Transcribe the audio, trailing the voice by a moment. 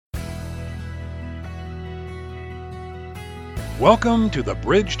Welcome to the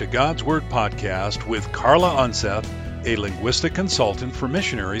Bridge to God's Word podcast with Carla Unseth, a linguistic consultant for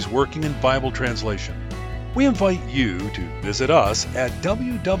missionaries working in Bible translation. We invite you to visit us at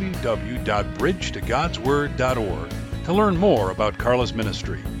www.bridgetogodsword.org to learn more about Carla's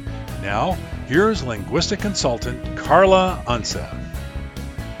ministry. Now, here's linguistic consultant Carla Unseth.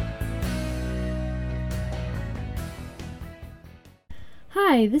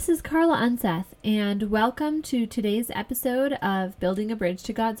 Hi, this is Carla Unseth, and welcome to today's episode of Building a Bridge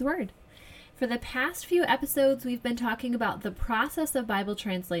to God's Word. For the past few episodes, we've been talking about the process of Bible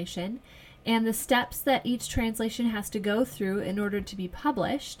translation and the steps that each translation has to go through in order to be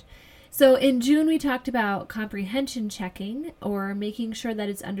published. So in June, we talked about comprehension checking, or making sure that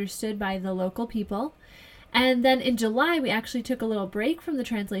it's understood by the local people. And then in July, we actually took a little break from the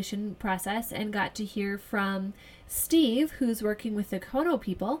translation process and got to hear from Steve, who's working with the Kono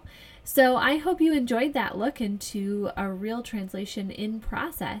people. So I hope you enjoyed that look into a real translation in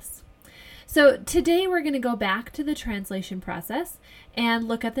process. So today we're going to go back to the translation process and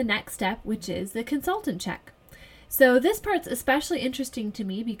look at the next step, which is the consultant check. So this part's especially interesting to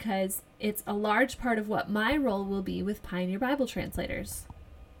me because it's a large part of what my role will be with Pioneer Bible Translators.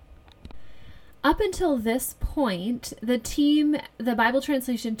 Up until this point, the Bible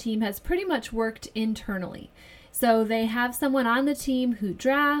translation team has pretty much worked internally. So they have someone on the team who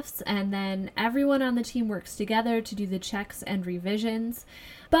drafts, and then everyone on the team works together to do the checks and revisions.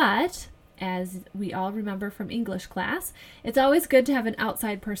 But, as we all remember from English class, it's always good to have an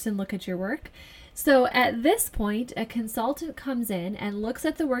outside person look at your work. So at this point, a consultant comes in and looks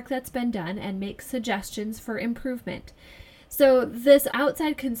at the work that's been done and makes suggestions for improvement. So this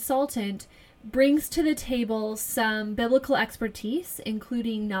outside consultant brings to the table some biblical expertise,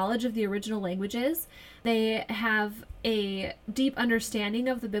 including knowledge of the original languages. They have a deep understanding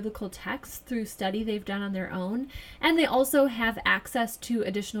of the biblical text through study they've done on their own, and they also have access to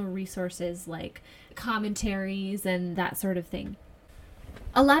additional resources like commentaries and that sort of thing.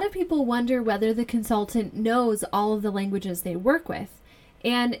 A lot of people wonder whether the consultant knows all of the languages they work with,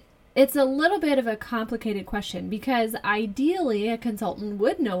 and it's a little bit of a complicated question because ideally a consultant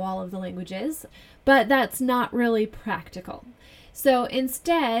would know all of the languages, but that's not really practical. So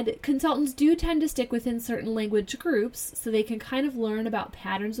instead, consultants do tend to stick within certain language groups so they can kind of learn about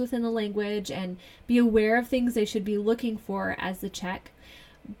patterns within the language and be aware of things they should be looking for as the check,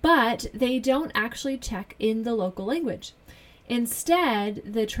 but they don't actually check in the local language. Instead,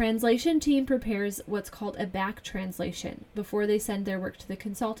 the translation team prepares what's called a back translation before they send their work to the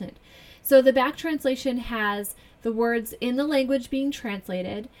consultant. So the back translation has the words in the language being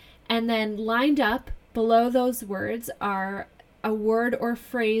translated, and then lined up below those words are a word or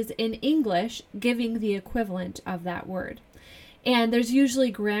phrase in English giving the equivalent of that word. And there's usually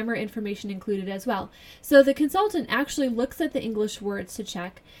grammar information included as well. So the consultant actually looks at the English words to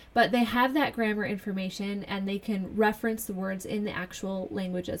check, but they have that grammar information and they can reference the words in the actual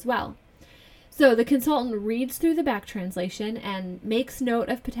language as well. So the consultant reads through the back translation and makes note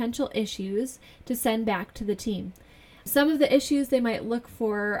of potential issues to send back to the team. Some of the issues they might look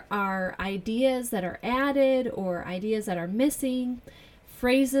for are ideas that are added or ideas that are missing,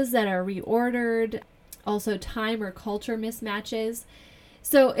 phrases that are reordered, also time or culture mismatches.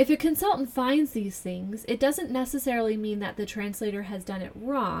 So if a consultant finds these things, it doesn't necessarily mean that the translator has done it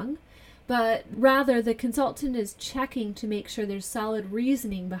wrong, but rather the consultant is checking to make sure there's solid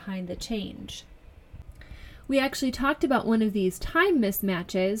reasoning behind the change. We actually talked about one of these time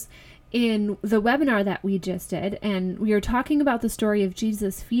mismatches in the webinar that we just did, and we were talking about the story of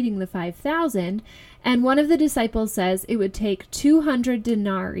Jesus feeding the 5,000, and one of the disciples says it would take 200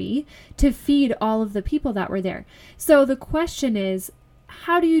 denarii to feed all of the people that were there. So the question is,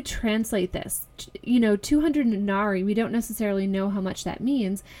 how do you translate this? 200 denarii, we don't necessarily know how much that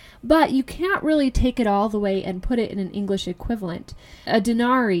means, but you can't really take it all the way and put it in an English equivalent. A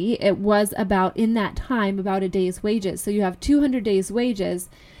denarii, it was about, in that time, about a day's wages. So you have 200 days' wages.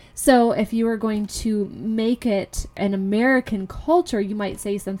 So if you were going to make it an American culture, you might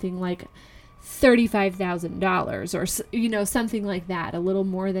say something like $35,000 or, something like that, a little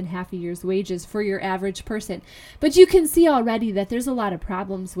more than half a year's wages for your average person. But you can see already that there's a lot of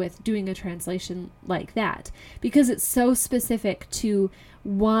problems with doing a translation like that because it's so specific to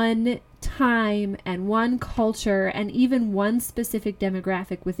one time and one culture and even one specific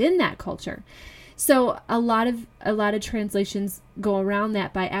demographic within that culture. So a lot of translations go around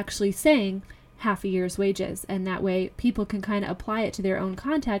that by actually saying half a year's wages, and that way people can kind of apply it to their own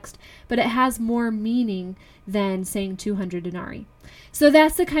context, but it has more meaning than saying 200 denarii. So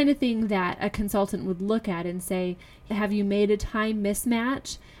that's the kind of thing that a consultant would look at and say, have you made a time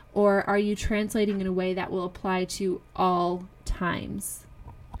mismatch, or are you translating in a way that will apply to all time? times.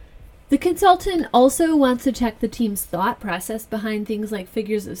 The consultant also wants to check the team's thought process behind things like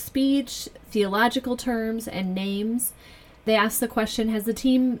figures of speech, theological terms, and names. They ask the question, has the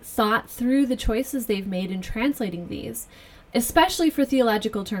team thought through the choices they've made in translating these? Especially for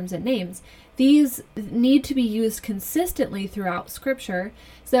theological terms and names. These need to be used consistently throughout Scripture,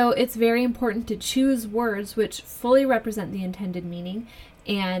 so it's very important to choose words which fully represent the intended meaning.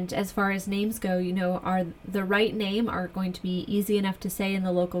 And as far as names go, are the right name are going to be easy enough to say in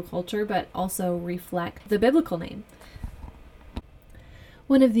the local culture, but also reflect the biblical name.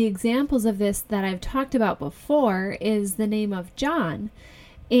 One of the examples of this that I've talked about before is the name of John.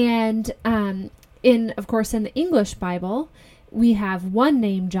 And of course, in the English Bible, we have one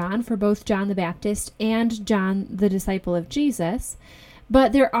name, John, for both John the Baptist and John the disciple of Jesus.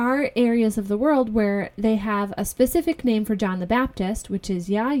 But there are areas of the world where they have a specific name for John the Baptist, which is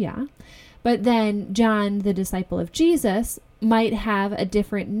Yahya. But then John the disciple of Jesus might have a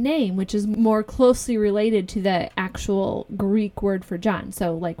different name, which is more closely related to the actual Greek word for John.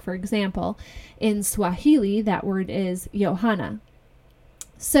 So, like, for example, in Swahili, that word is Yohana.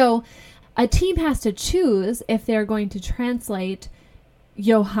 So a team has to choose if they're going to translate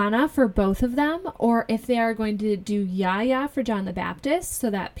Yohana for both of them, or if they are going to do Yahya for John the Baptist,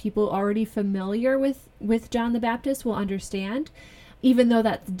 so that people already familiar with John the Baptist will understand, even though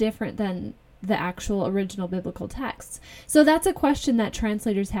that's different than the actual original biblical texts. So that's a question that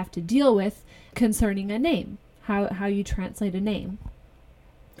translators have to deal with concerning a name, how you translate a name.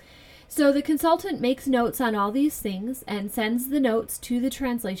 So the consultant makes notes on all these things and sends the notes to the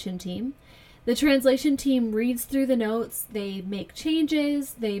translation team. The translation team reads through the notes, they make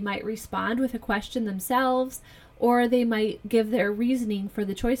changes, they might respond with a question themselves, or they might give their reasoning for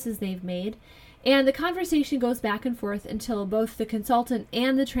the choices they've made. And the conversation goes back and forth until both the consultant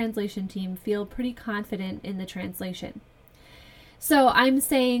and the translation team feel pretty confident in the translation. So I'm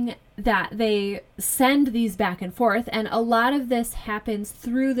saying that they send these back and forth, and a lot of this happens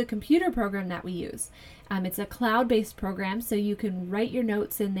through the computer program that we use. It's a cloud-based program, so you can write your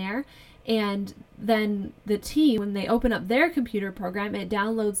notes in there, and then the team, when they open up their computer program, it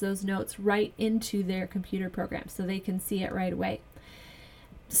downloads those notes right into their computer program, so they can see it right away.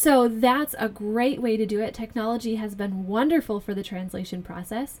 So that's a great way to do it. Technology has been wonderful for the translation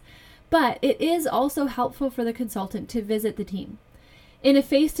process, but it is also helpful for the consultant to visit the team. In a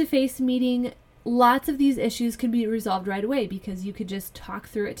face-to-face meeting, lots of these issues can be resolved right away because you could just talk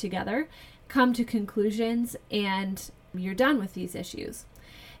through it together, come to conclusions, and you're done with these issues.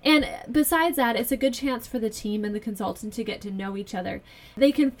 And besides that, it's a good chance for the team and the consultant to get to know each other.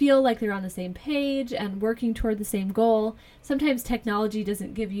 They can feel like they're on the same page and working toward the same goal. Sometimes technology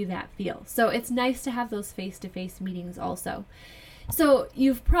doesn't give you that feel. So it's nice to have those face-to-face meetings also. So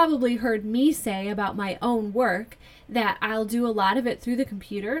you've probably heard me say about my own work that I'll do a lot of it through the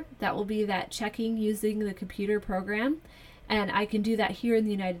computer. That will be that checking using the computer program. And I can do that here in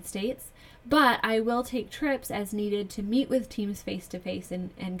the United States. But I will take trips as needed to meet with teams face-to-face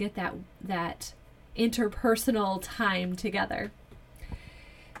and get that interpersonal time together.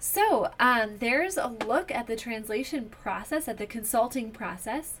 So there's a look at the translation process, at the consulting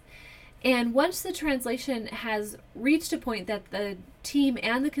process. And once the translation has reached a point that the team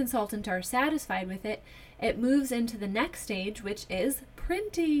and the consultant are satisfied with it, it moves into the next stage, which is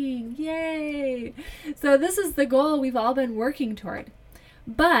printing. Yay! So this is the goal we've all been working toward.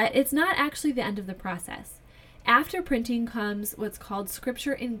 But it's not actually the end of the process. After printing comes what's called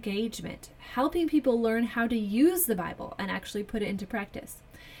scripture engagement, helping people learn how to use the Bible and actually put it into practice.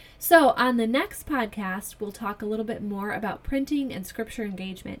 So on the next podcast, we'll talk a little bit more about printing and scripture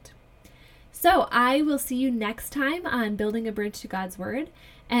engagement. So I will see you next time on Building a Bridge to God's Word.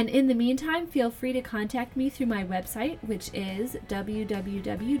 And in the meantime, feel free to contact me through my website, which is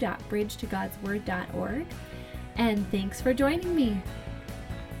www.bridgetogodsword.org. And thanks for joining me.